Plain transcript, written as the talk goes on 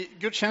I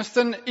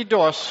gudstjänsten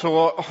idag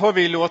så har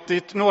vi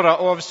låtit några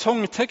av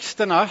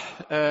sångtexterna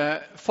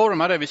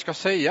forma det vi ska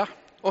säga.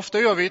 Ofta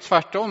gör vi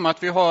tvärtom,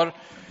 att vi har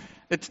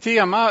ett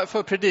tema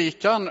för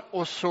predikan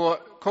och så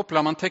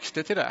kopplar man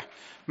texter till det.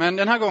 Men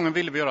den här gången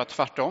vill vi göra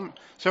tvärtom.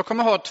 Så jag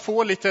kommer ha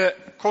 2 lite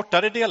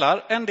kortare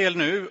delar, en del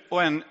nu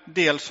och en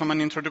del som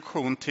en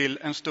introduktion till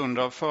en stund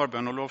av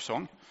förbön och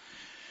lovsång.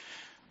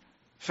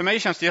 För mig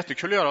känns det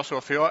jättekul att göra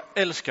så, för jag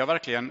älskar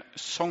verkligen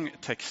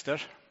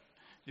sångtexter.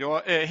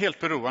 Jag är helt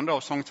beroende av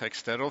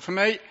sångtexter, och för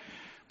mig,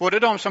 både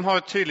de som har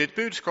ett tydligt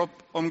budskap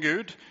om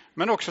Gud,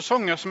 men också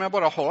sånger som jag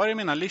bara har i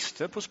mina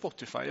listor på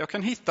Spotify. Jag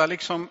kan hitta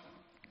liksom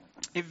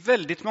i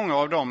väldigt många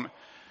av dem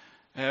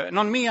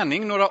någon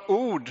mening, några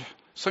ord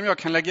som jag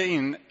kan lägga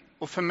in,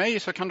 och för mig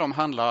så kan de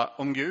handla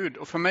om Gud,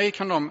 och för mig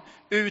kan de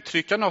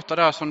uttrycka något av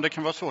det här som det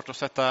kan vara svårt att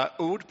sätta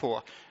ord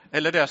på,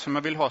 eller det som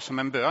jag vill ha som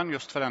en bön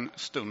just för den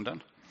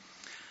stunden.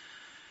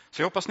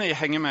 Så jag hoppas ni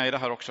hänger med i det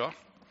här också.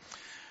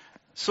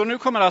 Så nu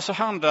kommer det alltså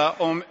handla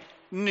om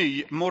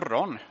ny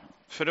morgon.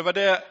 För det var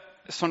det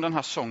som den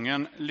här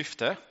sången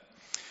lyfte.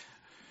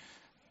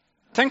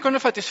 Tänk om det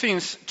faktiskt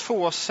finns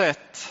 2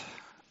 sätt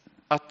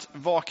att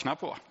vakna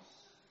på.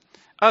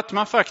 Att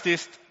man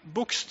faktiskt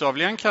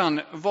bokstavligen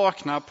kan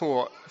vakna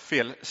på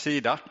fel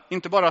sida.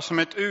 Inte bara som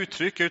ett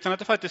uttryck, utan att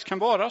det faktiskt kan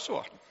vara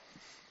så.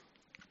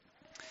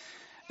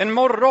 En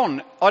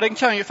morgon, ja, den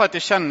kan ju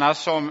faktiskt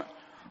kännas som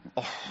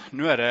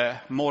nu är det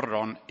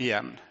morgon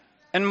igen.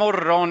 En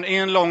morgon i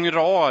en lång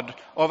rad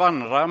av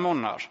andra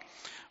morgnar.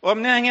 Och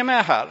om ni hänger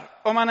med här,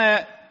 om man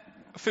är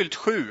fyllt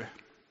 7,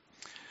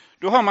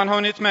 då har man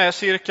hunnit med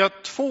cirka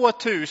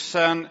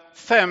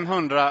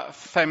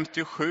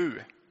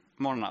 2557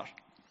 morgnar.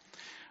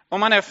 Om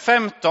man är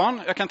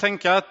 15, jag kan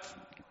tänka att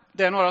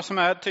det är några som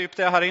är typ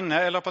det här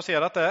inne eller har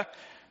passerat det,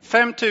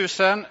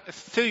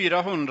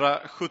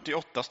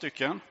 5478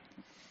 stycken.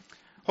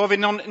 Har vi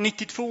någon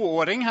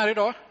 92-åring här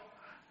idag?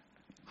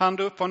 Hand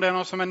upp om det är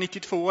någon som är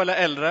 92 eller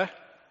äldre.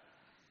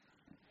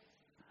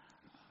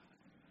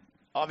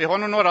 Ja, vi har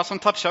nog några som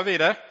touchar vid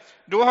det.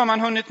 Då har man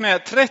hunnit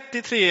med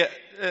 33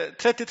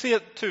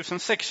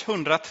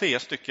 603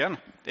 stycken.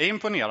 Det är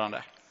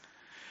imponerande.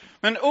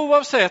 Men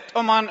oavsett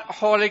om man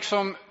har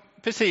liksom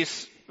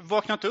precis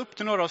vaknat upp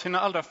till några av sina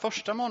allra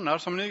första morgnar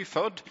som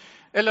nyfödd,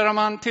 eller om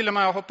man till och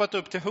med har hoppat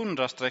upp till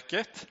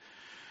 100-strecket.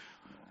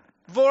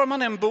 Var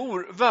man än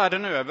bor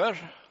världen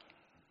över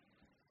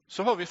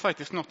så har vi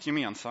faktiskt något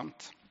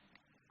gemensamt.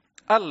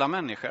 Alla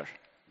människor,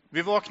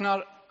 vi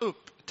vaknar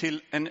upp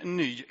till en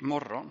ny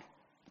morgon.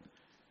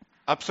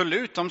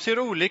 Absolut, de ser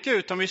olika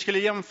ut om vi skulle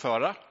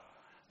jämföra.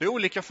 Det är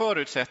olika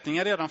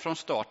förutsättningar redan från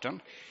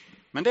starten.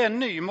 Men det är en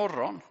ny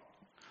morgon.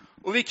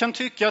 Och vi kan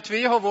tycka att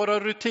vi har våra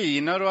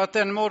rutiner och att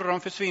en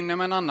morgon försvinner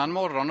med en annan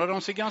morgon. Och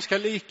de ser ganska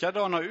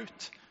likadana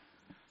ut.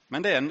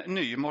 Men det är en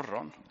ny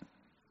morgon.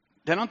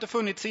 Den har inte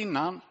funnits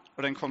innan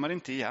och den kommer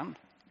inte igen.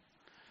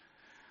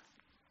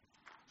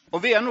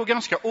 Och vi är nog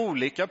ganska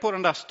olika på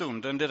den där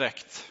stunden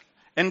direkt.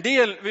 En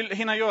del vill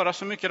hinna göra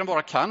så mycket de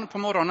bara kan på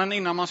morgonen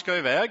innan man ska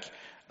iväg.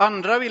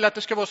 Andra vill att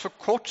det ska vara så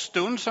kort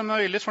stund som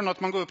möjligt från att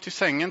man går upp till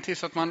sängen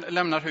tills att man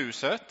lämnar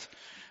huset.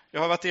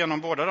 Jag har varit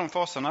igenom båda de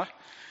faserna.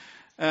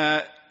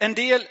 En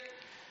del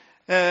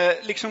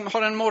liksom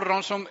har en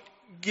morgon som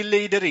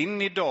glider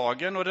in i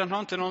dagen och den har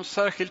inte någon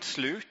särskilt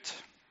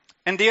slut.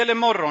 En del är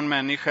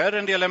morgonmänniskor,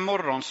 en del är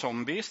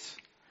morgonzombies.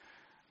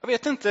 Jag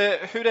vet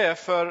inte hur det är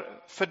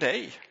för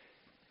dig.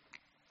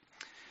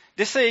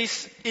 Det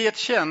sägs i ett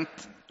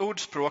känt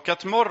ordspråk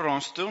att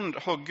morgonstund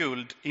har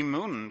guld i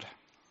mun.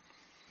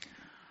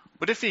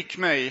 Och det fick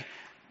mig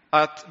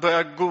att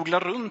börja googla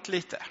runt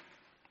lite.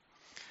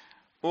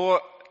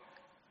 Och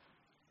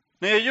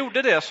när jag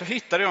gjorde det så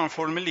hittade jag en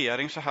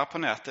formulering så här på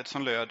nätet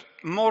som löd: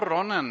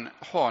 morgonen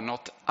har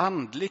något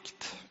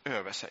andligt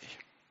över sig.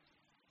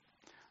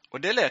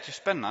 Och det lät ju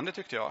spännande,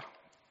 tyckte jag.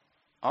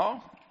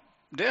 Ja,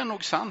 det är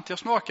nog sant. Jag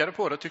smakade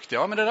på det, tyckte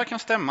jag. Men det där kan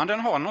stämma, den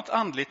har något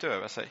andligt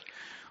över sig.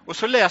 Och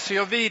så läser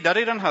jag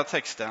vidare i den här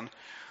texten.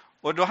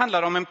 Och då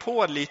handlar det om en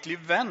pålitlig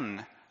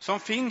vän som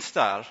finns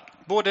där.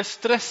 Både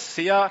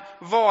stressiga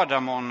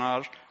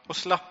vardagsmorgnar och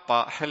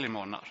slappa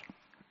helgmorgnar.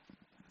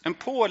 En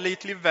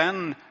pålitlig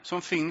vän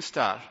som finns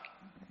där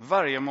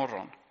varje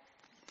morgon.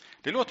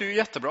 Det låter ju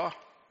jättebra.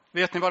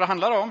 Vet ni vad det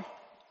handlar om?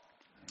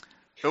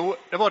 Jo,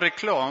 det var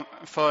reklam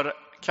för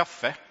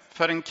kaffe,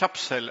 för en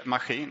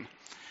kapselmaskin.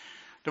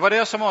 Det var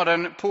det som var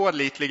den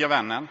pålitliga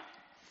vännen.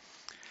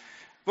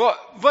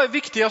 Vad är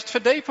viktigast för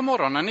dig på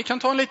morgonen? Ni kan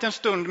ta en liten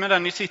stund med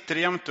den ni sitter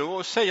jämte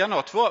och säga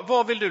något.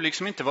 Vad vill du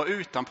liksom inte vara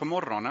utan på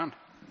morgonen?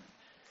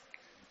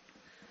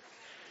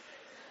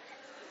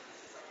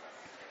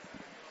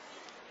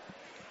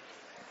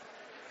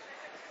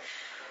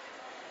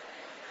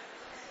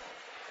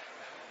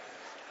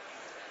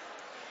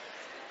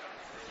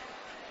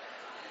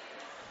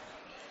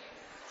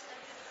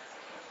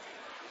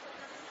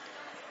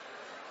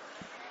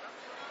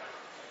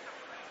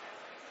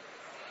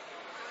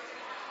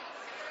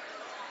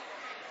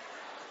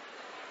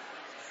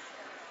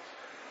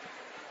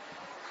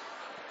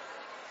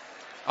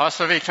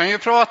 Alltså, vi kan ju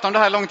prata om det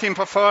här långt in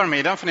på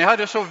förmiddagen, för ni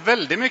hade så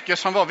väldigt mycket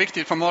som var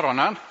viktigt på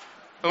morgonen.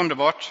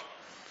 Underbart.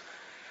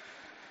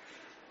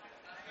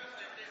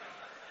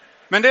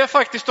 Men det är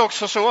faktiskt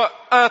också så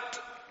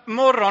att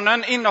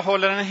morgonen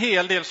innehåller en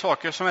hel del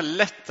saker som är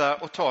lätta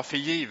att ta för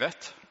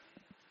givet.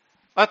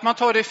 Att man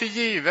tar det för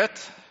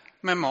givet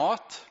med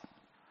mat.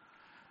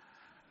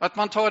 Att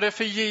man tar det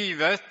för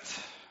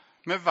givet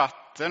med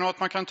vatten och att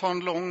man kan ta en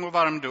lång och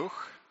varm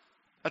dusch.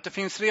 Att det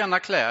finns rena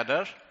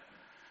kläder.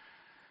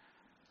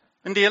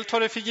 En del tar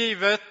det för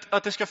givet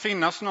att det ska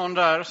finnas någon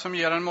där som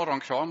ger en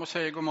morgonkram och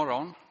säger god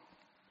morgon.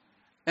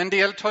 En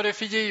del tar det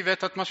för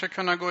givet att man ska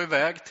kunna gå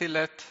iväg till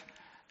ett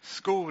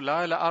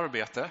skola eller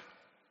arbete.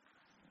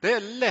 Det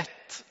är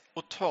lätt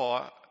att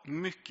ta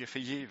mycket för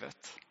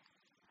givet.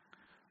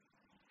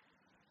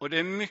 Och det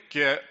är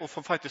mycket att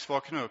få faktiskt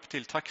vakna upp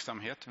till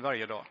tacksamhet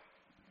varje dag.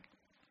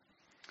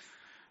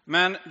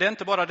 Men det är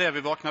inte bara det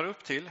vi vaknar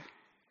upp till.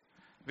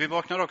 Vi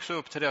vaknar också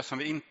upp till det som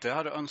vi inte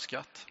hade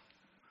önskat.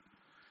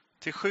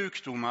 Till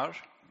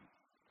sjukdomar,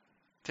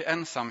 till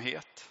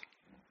ensamhet,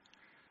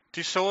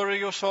 till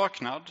sorg och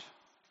saknad,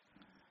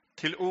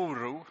 till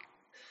oro,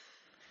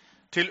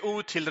 till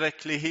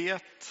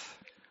otillräcklighet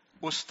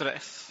och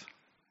stress,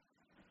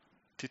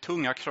 till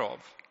tunga krav.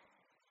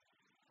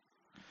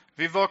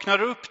 Vi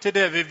vaknar upp till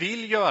det vi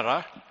vill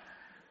göra,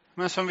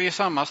 men som vi i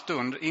samma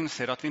stund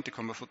inser att vi inte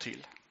kommer få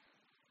till.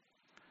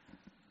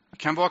 Vi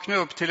kan vakna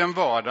upp till en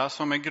vardag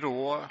som är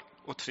grå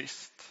och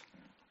trist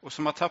och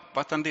som har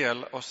tappat en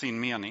del av sin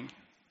mening.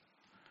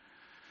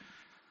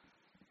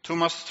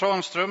 Thomas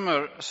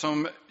Tranströmer,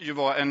 som ju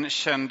var en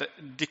känd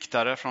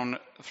diktare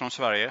från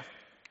Sverige,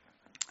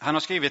 han har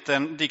skrivit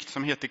en dikt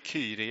som heter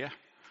Kyrie.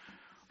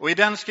 Och i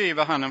den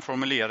skriver han en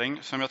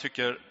formulering som jag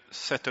tycker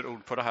sätter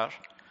ord på det här.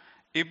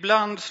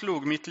 Ibland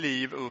slog mitt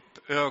liv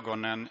upp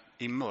ögonen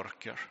i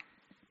mörker.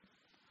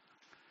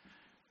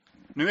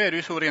 Nu är det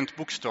ju så rent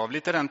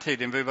bokstavligt i den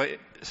tiden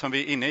som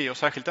vi är inne i, och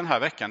särskilt den här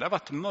veckan. Det har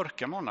varit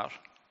mörka månader.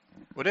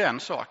 Och det är en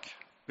sak.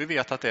 Vi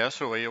vet att det är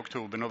så i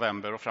oktober,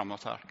 november och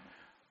framåt här.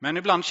 Men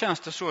ibland känns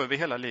det så över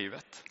hela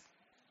livet.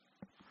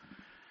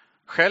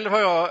 Själv har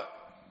jag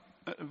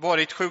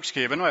varit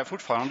sjukskriven och är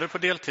fortfarande på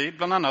deltid,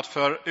 bland annat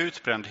för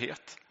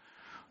utbrändhet.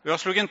 Jag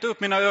slog inte upp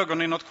mina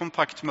ögon i något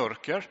kompakt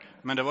mörker,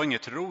 men det var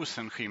inget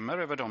rosenskimmer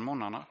över de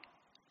månaderna.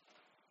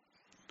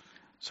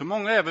 Så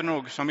många är vi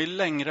nog som i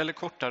längre eller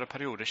kortare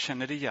perioder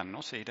känner igen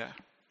oss i det.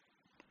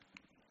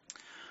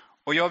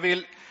 Och jag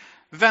vill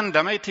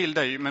vända mig till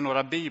dig med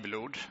några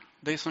bibelord,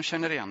 dig som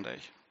känner igen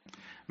dig.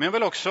 Men jag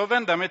vill också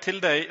vända mig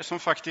till dig som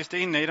faktiskt är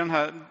inne i den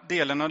här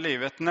delen av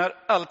livet när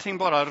allting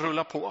bara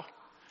rullar på.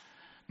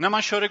 När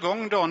man kör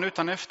igång dagen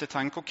utan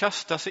eftertanke och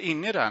kastar sig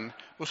in i den.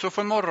 Och så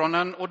får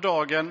morgonen och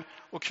dagen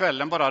och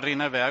kvällen bara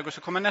rinna iväg. Och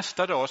så kommer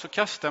nästa dag och så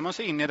kastar man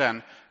sig in i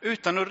den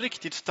utan att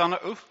riktigt stanna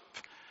upp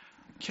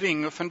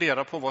kring och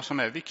fundera på vad som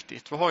är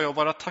viktigt. Vad har jag att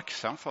vara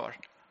tacksam för?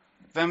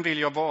 Vem vill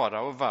jag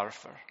vara och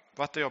varför?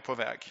 Vart är jag på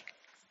väg?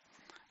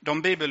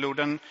 De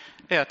bibelorden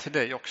är till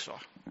dig också.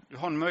 Du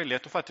har en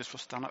möjlighet att faktiskt få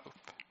stanna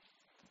upp.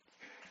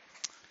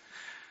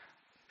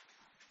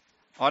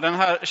 Ja, den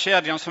här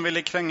kedjan som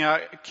ville kränga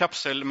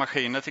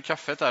kapselmaskiner till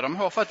kaffet där, de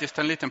har faktiskt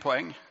en liten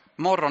poäng.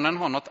 Morgonen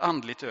har något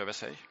andligt över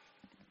sig.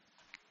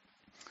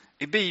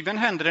 I Bibeln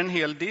händer en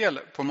hel del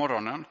på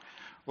morgonen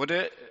och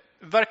det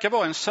verkar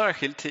vara en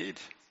särskild tid.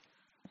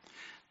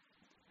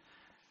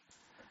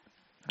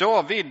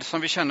 David,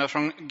 som vi känner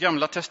från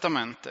Gamla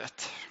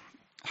testamentet,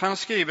 han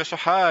skriver så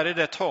här i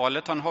det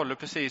talet han håller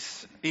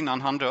precis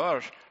innan han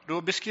dör.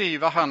 Då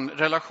beskriver han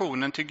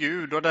relationen till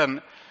Gud och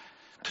den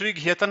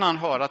tryggheten han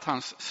har att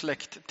hans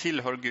släkt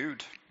tillhör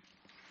Gud.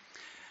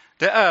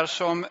 Det är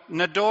som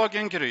när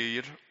dagen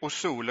gryr och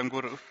solen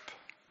går upp.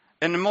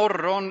 En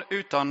morgon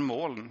utan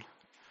moln.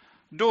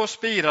 Då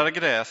spirar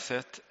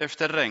gräset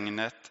efter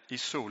regnet i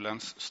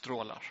solens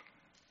strålar.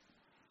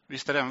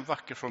 Visst är det en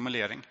vacker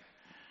formulering?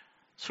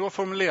 Så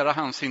formulerar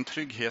han sin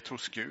trygghet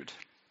hos Gud.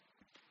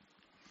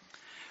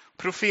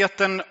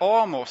 Profeten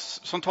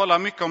Amos, som talar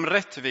mycket om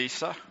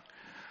rättvisa,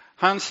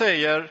 han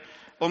säger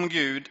om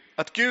Gud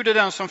att Gud är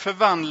den som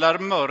förvandlar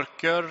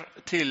mörker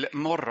till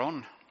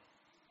morgon.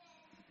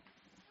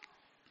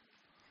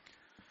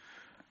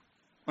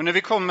 Och när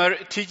vi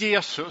kommer till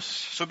Jesus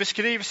så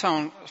beskrivs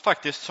han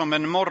faktiskt som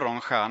en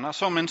morgonstjärna,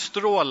 som en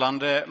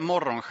strålande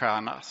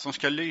morgonstjärna som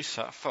ska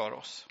lysa för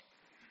oss.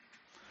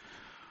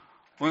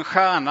 Och en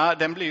stjärna,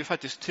 den blir ju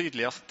faktiskt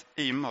tydligast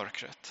i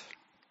mörkret.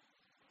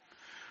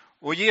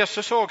 Och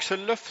Jesus har också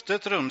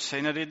löftet runt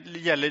sig när det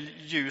gäller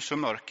ljus och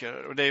mörker,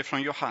 och det är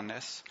från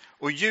Johannes.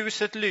 Och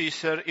ljuset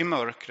lyser i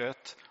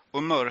mörkret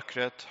och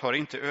mörkret har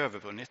inte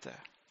övervunnit det.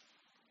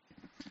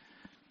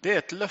 Det är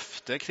ett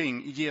löfte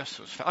kring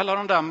Jesus för alla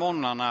de där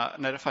morgnarna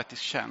när det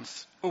faktiskt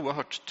känns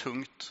oerhört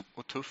tungt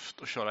och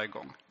tufft att köra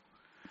igång.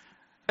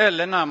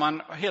 Eller när man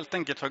helt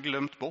enkelt har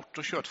glömt bort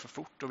och kört för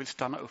fort och vill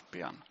stanna upp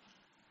igen.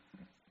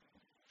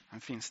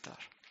 Den finns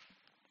där.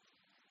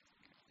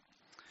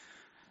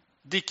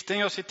 Dikten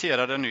jag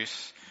citerade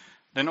nyss,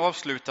 den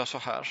avslutar så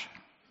här.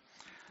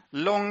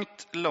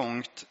 Långt,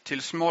 långt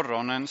tills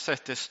morgonen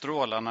sätter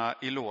strålarna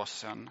i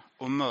låsen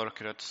och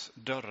mörkrets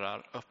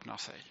dörrar öppnar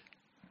sig.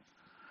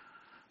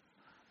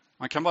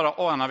 Man kan bara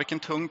ana vilken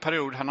tung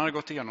period han hade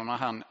gått igenom när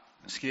han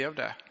skrev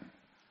det.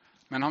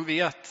 Men han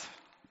vet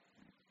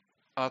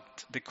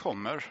att det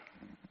kommer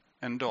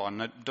en dag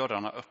när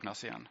dörrarna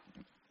öppnas igen.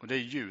 Och det är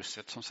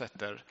ljuset som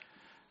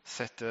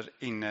sätter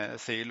in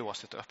sig i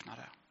låset och öppnar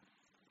det.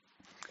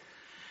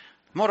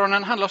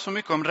 Morgonen handlar så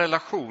mycket om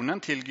relationen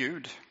till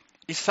Gud.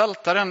 I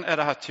Psaltaren är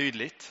det här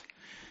tydligt.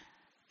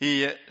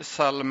 I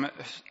psalm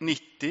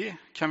 90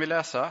 kan vi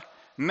läsa: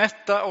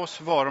 mätta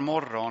oss var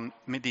morgon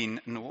med din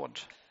nåd.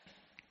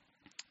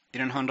 I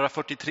den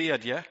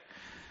 143: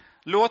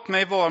 låt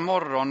mig var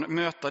morgon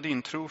möta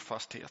din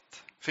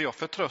trofasthet, för jag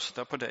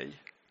förtröstar på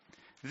dig.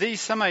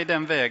 Visa mig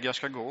den väg jag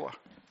ska gå,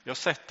 jag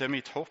sätter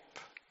mitt hopp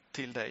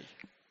till dig.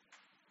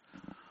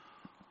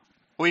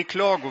 Och i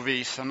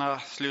klagovisorna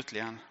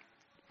slutligen: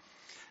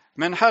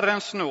 men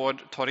Herrens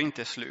nåd tar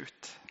inte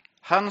slut.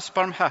 Hans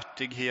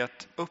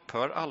barmhärtighet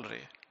upphör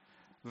aldrig.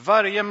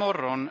 Varje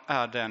morgon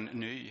är den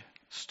ny.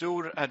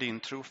 Stor är din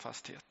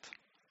trofasthet.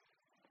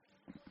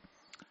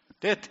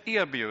 Det är ett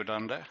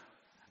erbjudande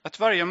att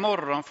varje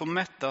morgon få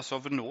mättas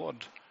av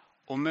nåd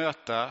och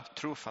möta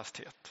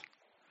trofasthet.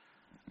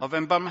 Av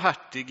en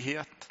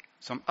barmhärtighet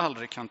som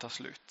aldrig kan ta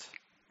slut.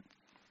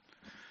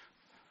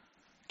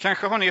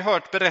 Kanske har ni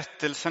hört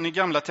berättelsen i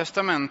Gamla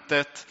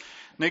testamentet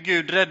när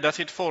Gud räddar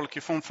sitt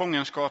folk från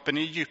fångenskapen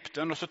i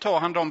Egypten och så tar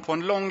han dem på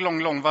en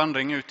lång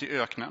vandring ut i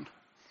öknen.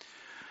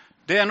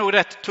 Det är nog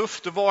rätt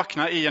tufft att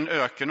vakna i en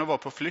öken och vara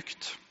på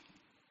flykt.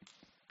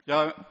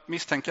 Jag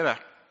misstänker det.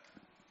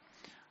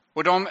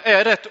 Och de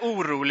är rätt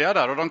oroliga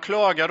där och de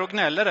klagar och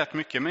gnäller rätt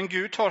mycket. Men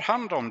Gud tar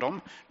hand om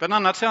dem. Bland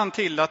annat ser han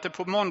till att det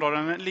på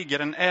morgonen ligger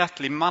en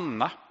ätlig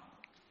manna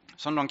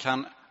som de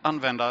kan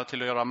använda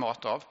till att göra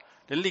mat av.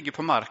 Den ligger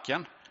på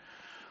marken.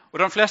 Och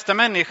de flesta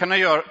människorna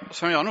gör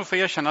som jag nog får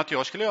erkänna att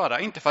jag skulle göra.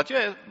 Inte för att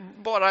jag är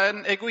bara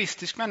en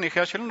egoistisk människa.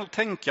 Jag skulle nog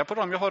tänka på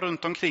dem jag har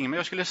runt omkring mig.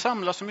 Jag skulle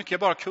samla så mycket jag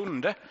bara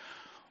kunde.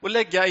 Och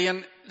lägga i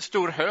en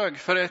stor hög.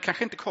 För det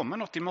kanske inte kommer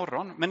något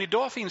imorgon. Men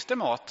idag finns det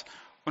mat.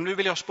 Och nu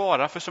vill jag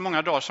spara för så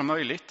många dagar som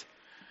möjligt.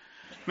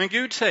 Men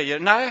Gud säger: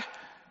 nej,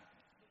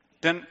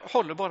 den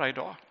håller bara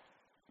idag.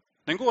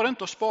 Den går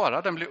inte att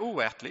spara, den blir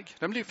oätlig,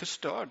 den blir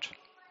förstörd.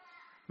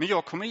 Men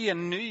jag kommer ge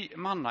en ny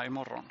manna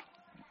imorgon.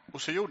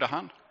 Och så gjorde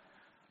han.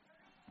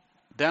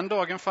 Den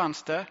dagen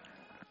fanns det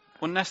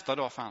och nästa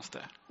dag fanns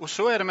det. Och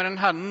så är det med den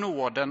här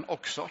nåden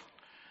också.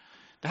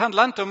 Det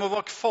handlar inte om att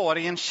vara kvar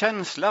i en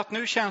känsla att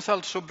nu känns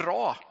allt så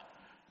bra.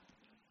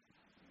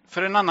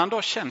 För en annan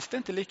dag känns det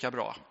inte lika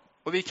bra.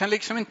 Och vi kan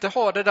liksom inte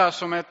ha det där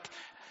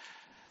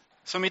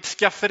som ett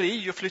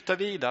skafferi och flytta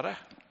vidare.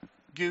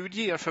 Gud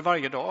ger för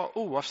varje dag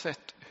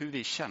oavsett hur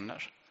vi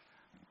känner.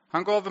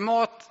 Han gav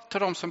mat till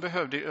dem som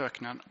behövde i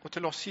öknen och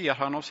till oss ger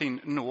han av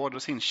sin nåd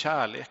och sin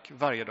kärlek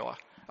varje dag.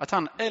 Att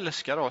han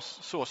älskar oss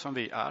så som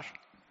vi är.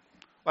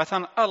 Och att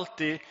han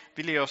alltid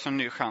vill ge oss en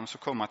ny chans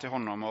att komma till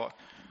honom och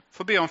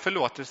få be om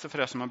förlåtelse för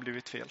det som har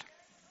blivit fel.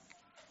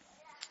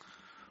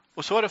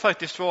 Och så har det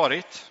faktiskt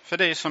varit för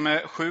dig som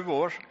är 7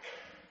 år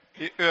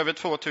i över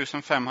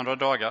 2500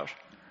 dagar.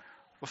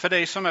 Och för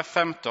dig som är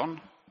 15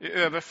 i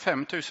över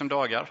 5000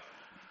 dagar.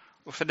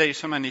 Och för dig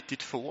som är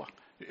 92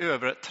 i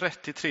över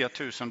 33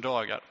 000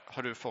 dagar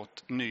har du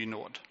fått ny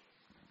nåd.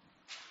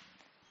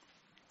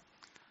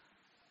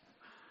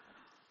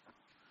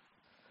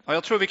 Ja,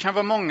 jag tror vi kan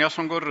vara många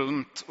som går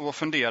runt och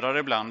funderar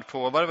ibland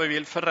på vad vi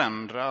vill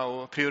förändra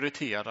och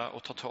prioritera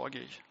och ta tag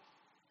i.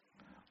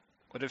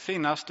 Och det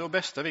finaste och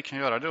bästa vi kan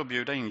göra är att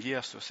bjuda in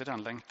Jesus i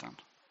den längtan.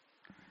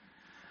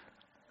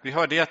 Vi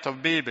hörde i ett av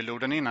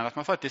bibelorden innan att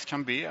man faktiskt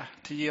kan be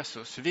till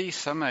Jesus: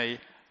 visa mig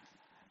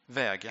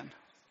vägen.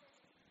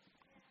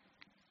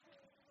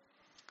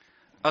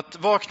 Att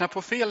vakna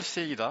på fel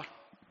sida,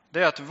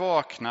 det är att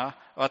vakna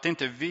och att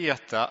inte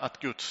veta att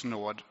Guds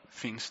nåd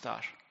finns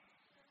där.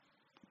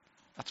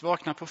 Att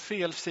vakna på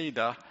fel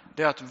sida,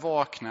 det är att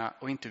vakna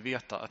och inte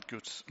veta att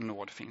Guds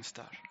nåd finns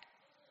där.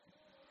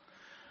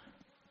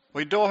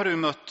 Och idag har du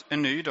mött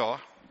en ny dag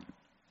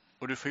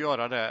och du får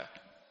göra det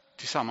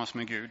tillsammans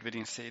med Gud vid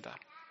din sida.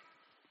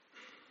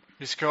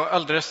 Vi ska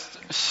alldeles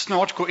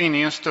snart gå in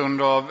i en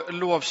stund av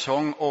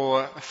lovsång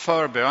och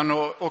förbön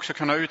och också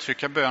kunna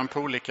uttrycka bön på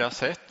olika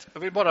sätt.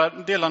 Jag vill bara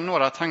dela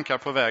några tankar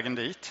på vägen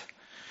dit.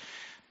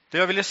 Det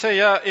jag ville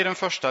säga i den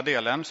första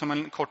delen som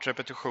en kort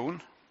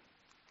repetition.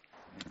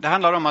 Det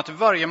handlar om att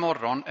varje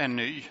morgon är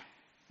ny.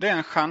 Det är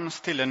en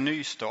chans till en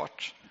ny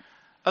start.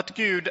 Att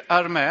Gud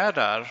är med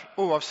där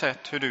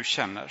oavsett hur du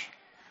känner.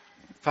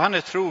 För han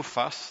är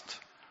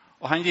trofast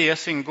och han ger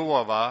sin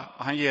gåva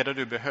och han ger det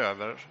du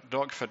behöver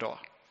dag för dag.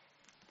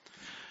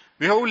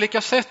 Vi har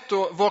olika sätt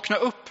att vakna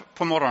upp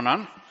på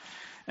morgonen.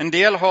 En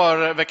del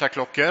har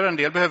väckarklockor, en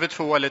del behöver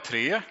 2 eller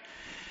 3.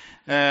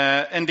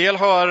 En del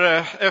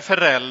är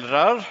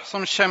föräldrar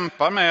som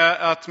kämpar med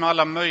att med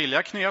alla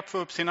möjliga knep få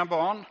upp sina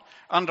barn.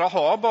 Andra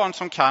har barn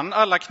som kan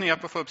alla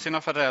knep att få upp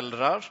sina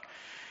föräldrar.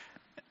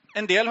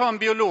 En del har en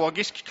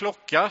biologisk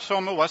klocka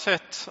som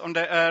oavsett om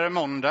det är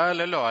måndag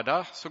eller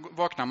lördag så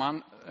vaknar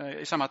man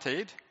i samma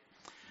tid.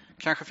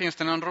 Kanske finns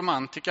det någon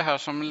romantiker här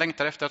som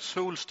längtar efter att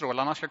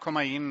solstrålarna ska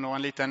komma in och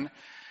en liten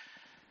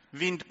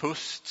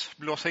vindpust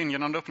blåsa in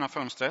genom det öppna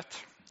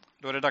fönstret.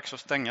 Då är det dags att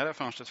stänga det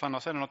fönstret, för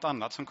annars är det något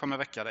annat som kommer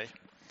väcka dig.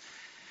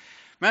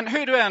 Men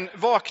hur du än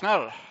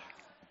vaknar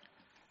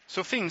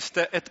så finns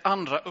det ett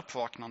andra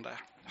uppvaknande.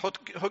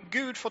 Har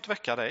Gud fått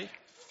väcka dig?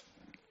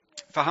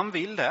 För han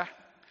vill det.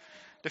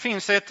 Det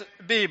finns ett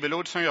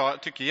bibelord som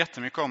jag tycker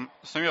jättemycket om,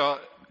 som jag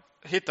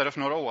hittade för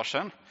några år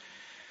sedan,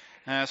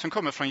 som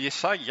kommer från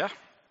Jesaja.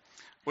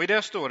 Och i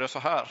det står det så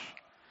här: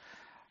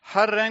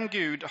 Herren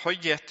Gud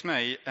har gett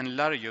mig en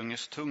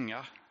lärjunges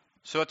tunga,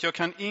 så att jag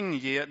kan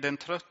inge den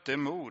trötte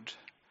mod.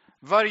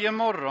 Varje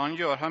morgon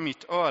gör han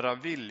mitt öra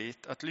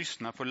villigt att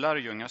lyssna på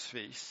lärjungars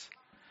vis.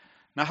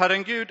 När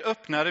Herren Gud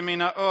öppnade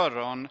mina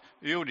öron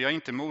gjorde jag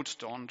inte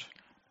motstånd,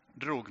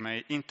 drog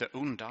mig inte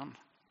undan.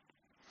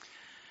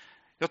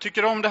 Jag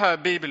tycker om det här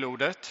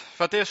bibelordet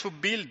för att det är så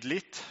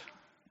bildligt,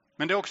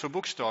 men det är också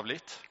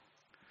bokstavligt.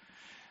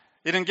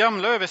 I den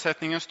gamla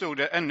översättningen stod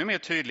det ännu mer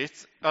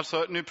tydligt.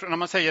 Alltså nu, när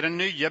man säger den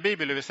nya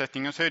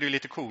bibelöversättningen så är det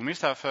lite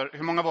komiskt här. För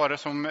hur många var det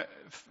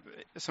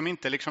som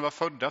inte liksom var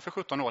födda för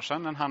 17 år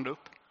sedan? En hand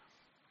upp.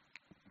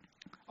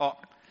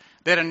 Ja,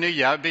 det är den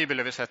nya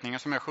bibelöversättningen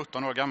som är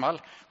 17 år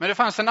gammal. Men det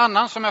fanns en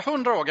annan som är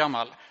 100 år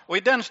gammal. Och i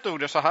den stod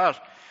det så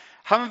här: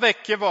 Han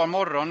väcker var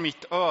morgon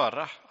mitt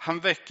öra. Han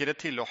väcker det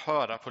till att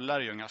höra på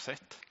lärjungars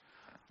sätt.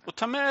 Och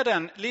ta med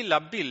den lilla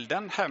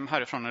bilden hem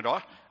härifrån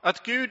idag.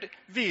 Att Gud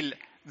vill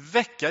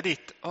väcka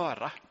ditt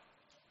öra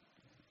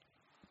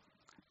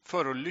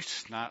för att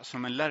lyssna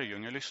som en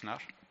lärjunge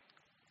lyssnar.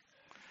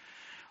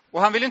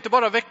 Och han vill inte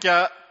bara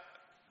väcka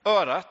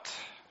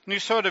örat.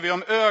 Nyss hörde vi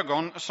om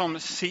ögon som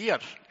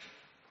ser.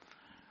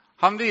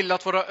 Han vill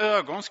att våra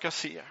ögon ska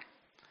se.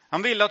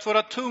 Han vill att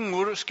våra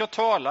tungor ska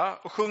tala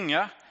och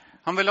sjunga.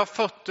 Han vill ha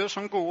fötter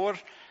som går,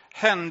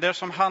 händer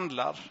som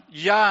handlar,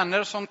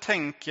 hjärnor som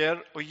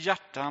tänker och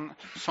hjärtan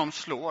som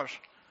slår.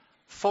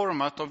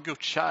 Format av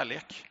Guds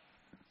kärlek.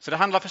 Så det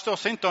handlar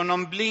förstås inte om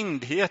någon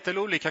blindhet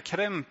eller olika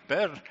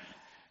krämper,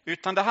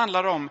 utan det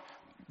handlar om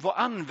vad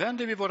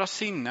använder vi våra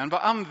sinnen,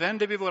 vad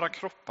använder vi våra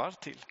kroppar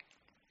till.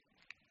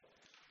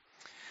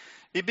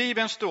 I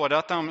Bibeln står det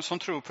att de som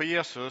tror på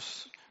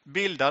Jesus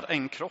bildar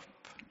en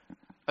kropp.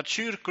 Att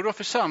kyrkor och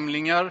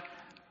församlingar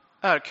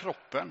är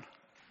kroppen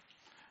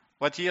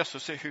och att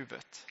Jesus är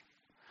huvudet.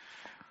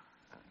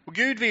 Och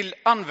Gud vill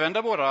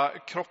använda våra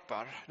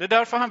kroppar. Det är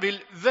därför han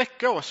vill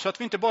väcka oss så att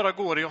vi inte bara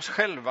går i oss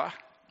själva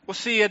och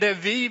se det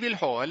vi vill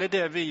ha eller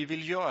det vi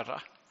vill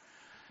göra.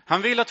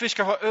 Han vill att vi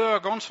ska ha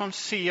ögon som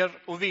ser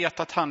och vet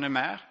att han är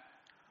med.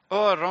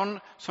 Öron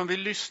som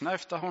vill lyssna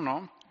efter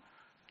honom.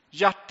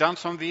 Hjärtan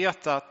som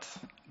vet att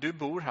du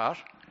bor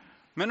här.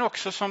 Men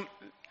också som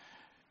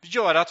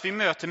gör att vi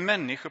möter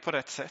människor på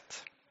rätt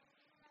sätt.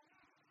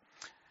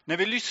 När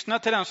vi lyssnar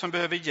till den som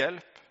behöver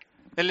hjälp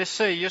eller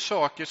säger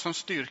saker som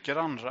styrker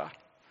andra.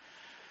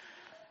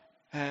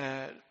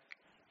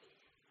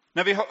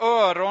 När vi har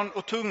öron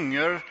och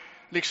tungor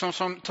liksom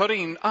som tar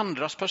in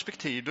andras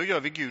perspektiv, då gör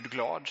vi Gud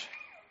glad.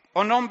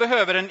 Om någon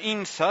behöver en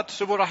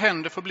insats och våra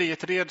händer får bli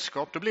ett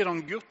redskap, då blir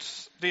de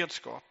Guds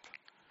redskap.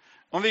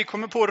 Om vi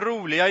kommer på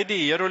roliga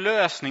idéer och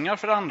lösningar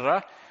för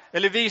andra,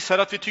 eller visar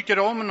att vi tycker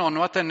om någon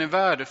och att den är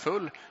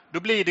värdefull, då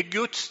blir det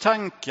Guds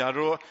tankar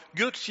och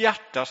Guds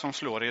hjärta som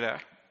slår i det.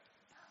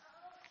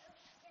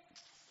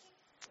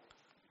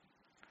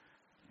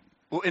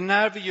 Och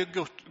när vi gör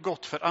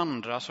gott för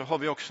andra så har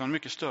vi också en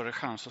mycket större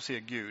chans att se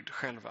Gud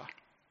själva.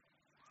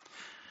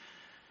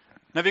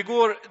 När vi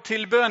går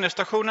till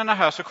bönestationerna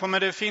här så kommer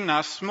det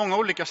finnas många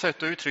olika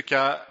sätt att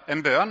uttrycka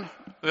en bön.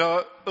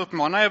 Jag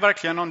uppmanar er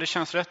verkligen, om det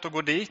känns rätt, att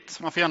gå dit.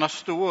 Man får gärna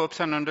stå upp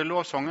sen under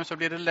lovsången så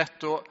blir det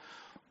lätt att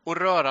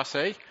röra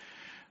sig.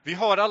 Vi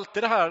har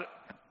alltid det här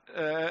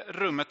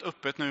rummet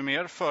öppet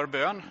numera för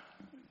bön.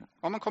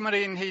 Om man kommer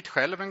in hit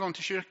själv en gång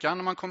till kyrkan,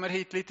 om man kommer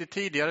hit lite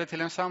tidigare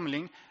till en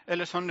samling,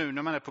 eller som nu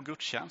när man är på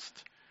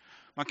gudstjänst.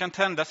 Man kan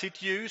tända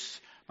sitt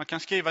ljus, man kan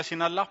skriva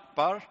sina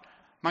lappar,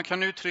 man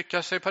kan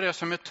uttrycka sig på det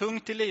som är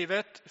tungt i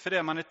livet, för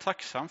det man är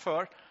tacksam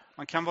för.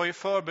 Man kan vara i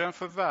förbön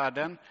för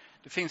världen.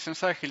 Det finns en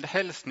särskild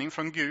hälsning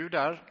från Gud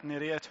där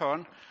nere i ett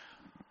hörn.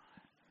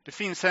 Det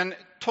finns en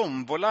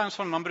tombola, en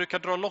sån man brukar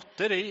dra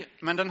lotter i,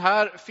 men den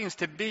här finns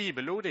det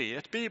bibelord i.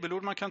 Ett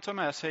bibelord man kan ta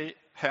med sig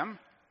hem.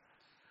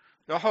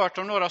 Jag har hört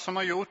om några som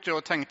har gjort det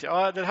och tänkt,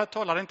 det här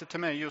talar inte till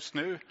mig just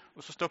nu.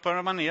 Och så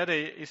stoppar man ner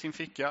det i sin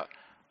ficka.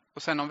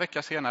 Och sen någon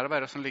vecka senare, vad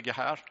är det som ligger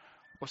här?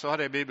 Och så har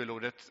det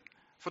bibelordet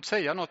fått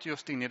säga något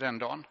just in i den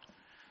dagen.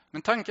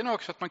 Men tanken är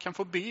också att man kan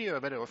få be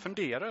över det och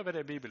fundera över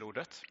det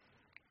bibelordet.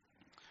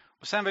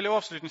 Och sen vill jag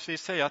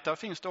avslutningsvis säga att där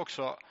finns det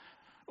också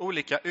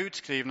olika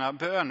utskrivna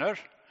böner.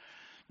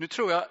 Nu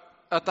tror jag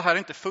att det här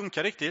inte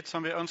funkar riktigt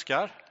som vi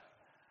önskar.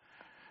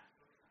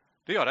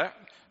 Det gör det.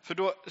 För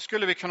då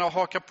skulle vi kunna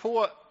haka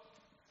på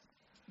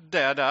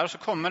det där, så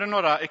kommer det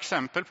några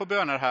exempel på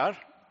böner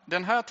här.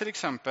 Den här till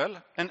exempel,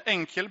 en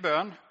enkel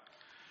bön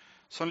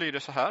som lyder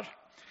så här.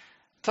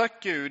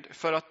 Tack Gud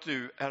för att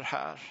du är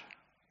här,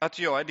 att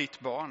jag är ditt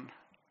barn.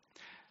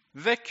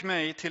 Väck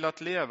mig till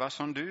att leva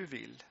som du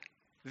vill.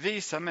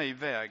 Visa mig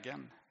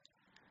vägen.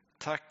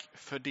 Tack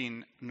för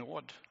din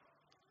nåd.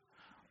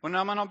 Och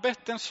när man har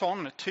bett en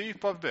sån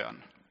typ av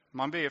bön,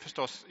 man ber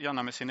förstås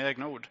gärna med sina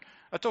egna ord,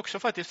 att också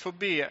faktiskt få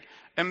be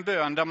en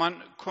bön där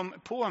man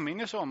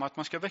påminner om att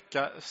man ska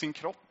väcka sin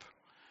kropp.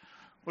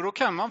 Och då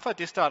kan man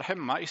faktiskt där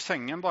hemma i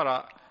sängen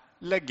bara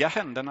lägga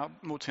händerna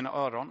mot sina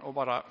öron och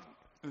bara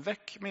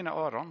väck mina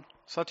öron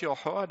så att jag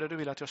hör det du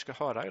vill att jag ska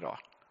höra idag.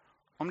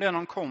 Om det är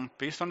någon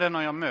kompis, om det är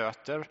någon jag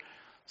möter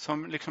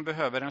som liksom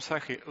behöver en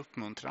särskild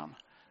uppmuntran.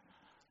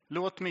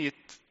 Låt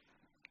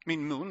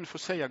min mun få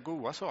säga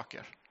goda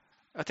saker.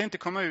 Att det inte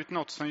kommer ut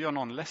något som gör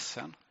någon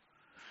ledsen.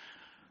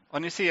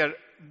 Och ni ser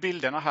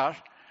bilderna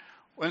här.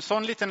 Och en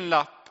sån liten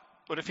lapp,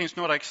 och det finns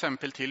några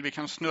exempel till. Vi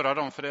kan snurra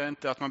dem för det är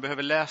inte att man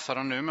behöver läsa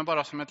dem nu, men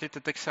bara som ett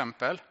litet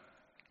exempel.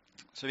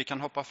 Så vi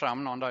kan hoppa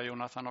fram någon där,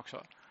 Jonathan,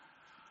 också.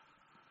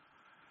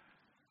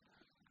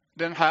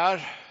 Den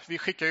här, vi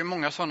skickar ju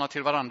många sådana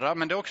till varandra,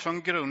 men det är också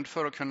en grund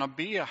för att kunna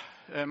be.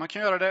 Man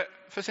kan göra det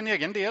för sin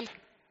egen del.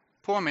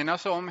 Påminna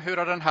sig om hur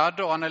har den här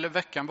dagen eller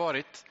veckan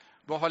varit.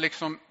 Vad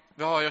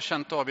har jag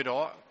känt av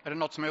idag? Är det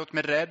något som har gjort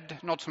mig rädd?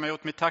 Något som har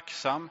gjort mig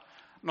tacksam?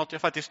 Något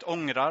jag faktiskt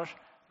ångrar?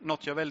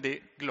 Något jag är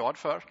väldigt glad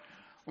för?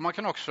 Och man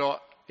kan också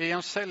i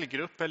en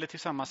cellgrupp eller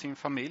tillsammans i en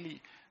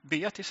familj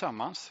be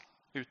tillsammans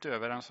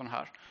utöver en sån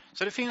här.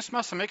 Så det finns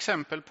massor med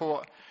exempel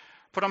på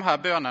de här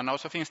bönerna och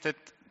så finns det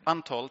ett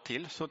antal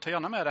till. Så ta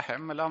gärna med det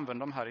hem eller använd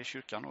dem här i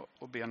kyrkan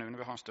och be nu när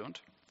vi har en stund.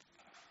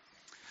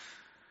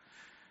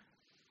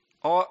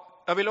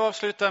 Ja, jag vill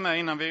avsluta med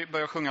innan vi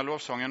börjar sjunga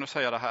lovsången och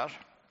säga det här.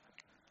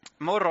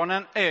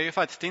 Morgonen är ju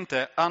faktiskt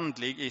inte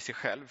andlig i sig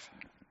själv.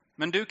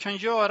 Men du kan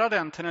göra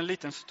den till en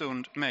liten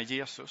stund med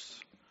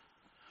Jesus.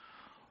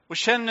 Och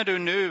känner du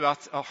nu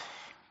att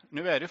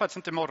nu är det faktiskt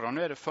inte morgon,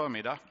 nu är det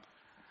förmiddag.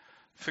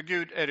 För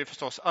Gud är det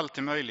förstås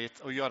alltid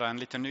möjligt att göra en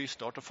liten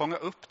nystart och fånga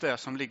upp det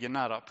som ligger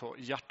nära på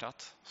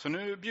hjärtat. Så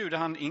nu bjuder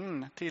han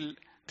in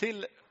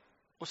till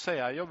att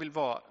säga jag vill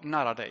vara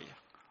nära dig.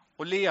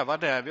 Och leva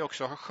det vi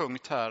också har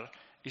sjungit här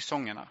i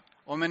sångerna.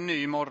 Om en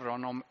ny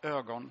morgon, om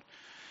ögon.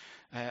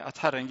 Att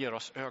Herren ger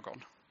oss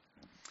ögon.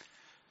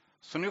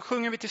 Så nu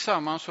sjunger vi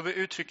tillsammans och vi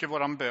uttrycker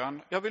våran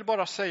bön. Jag vill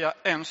bara säga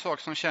en sak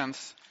som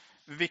känns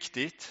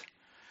viktigt.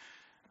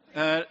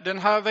 Den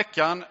här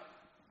veckan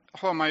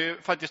har man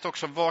ju faktiskt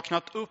också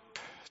vaknat upp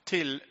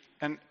till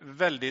en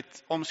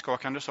väldigt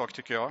omskakande sak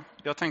tycker jag.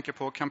 Jag tänker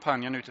på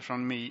kampanjen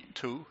utifrån Me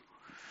Too.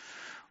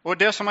 Och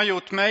det som har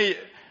gjort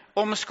mig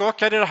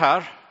omskakad i det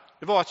här,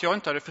 det var att jag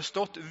inte hade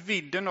förstått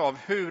vidden av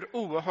hur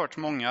oerhört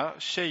många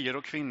tjejer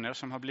och kvinnor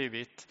som har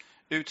blivit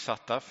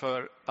utsatta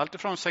för allt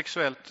ifrån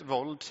sexuellt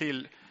våld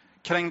till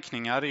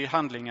kränkningar i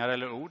handlingar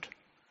eller ord.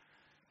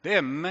 Det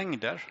är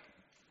mängder.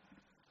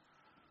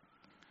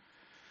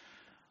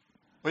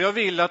 Och jag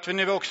vill att vi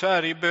nu också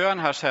är i bön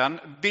här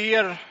sen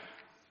ber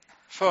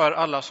för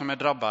alla som är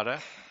drabbade.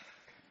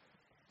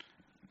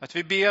 Att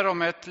vi ber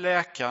om ett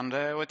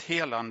läkande och ett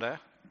helande,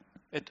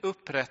 ett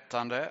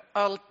upprättande,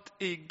 allt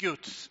i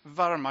Guds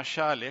varma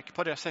kärlek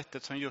på det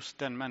sättet som just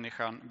den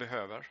människan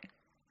behöver.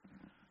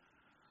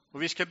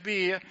 Och vi ska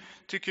be,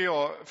 tycker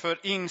jag,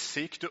 för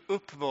insikt och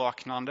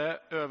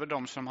uppvaknande över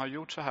de som har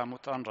gjort så här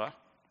mot andra.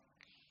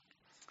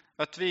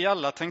 Att vi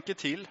alla tänker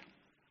till.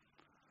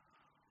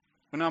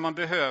 Och när man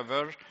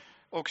behöver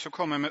också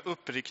kommer med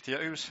uppriktiga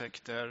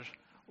ursäkter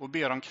och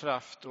ber om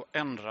kraft och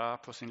ändra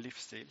på sin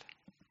livsstil.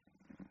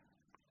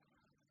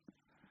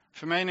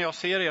 För mig när jag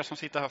ser er som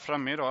sitter här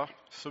framme idag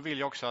så vill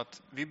jag också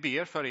att vi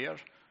ber för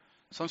er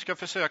som ska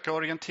försöka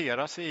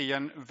orientera sig i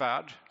en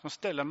värld som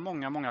ställer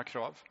många, många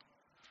krav.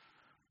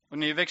 Och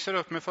ni växer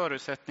upp med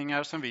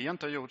förutsättningar som vi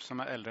inte har gjort som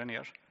är äldre än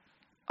er.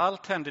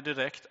 Allt händer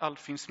direkt, allt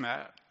finns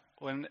med.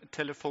 Och en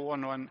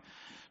telefon och en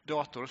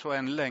dator så är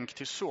en länk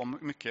till så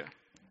mycket.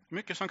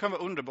 Mycket som kan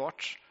vara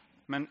underbart,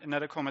 men när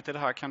det kommer till det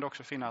här kan det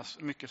också finnas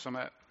mycket som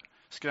är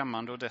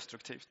skrämmande och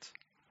destruktivt.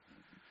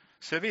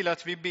 Så jag vill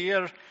att vi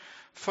ber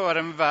för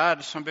en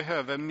värld som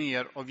behöver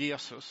mer av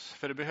Jesus,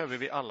 för det behöver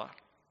vi alla.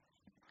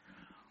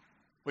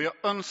 Och jag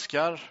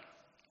önskar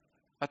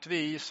att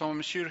vi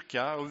som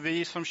kyrka och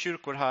vi som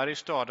kyrkor här i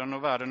staden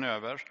och världen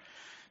över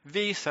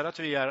visar att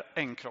vi är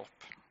en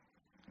kropp.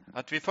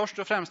 Att vi först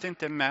och främst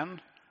inte är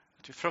män,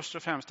 att vi först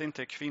och främst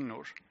inte är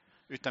kvinnor,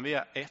 utan vi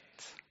är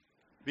ett.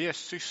 Vi är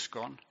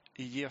syskon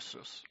i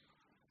Jesus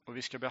och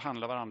vi ska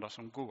behandla varandra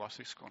som goda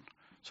syskon.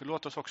 Så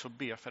låt oss också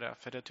be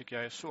för det tycker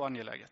jag är så angeläget.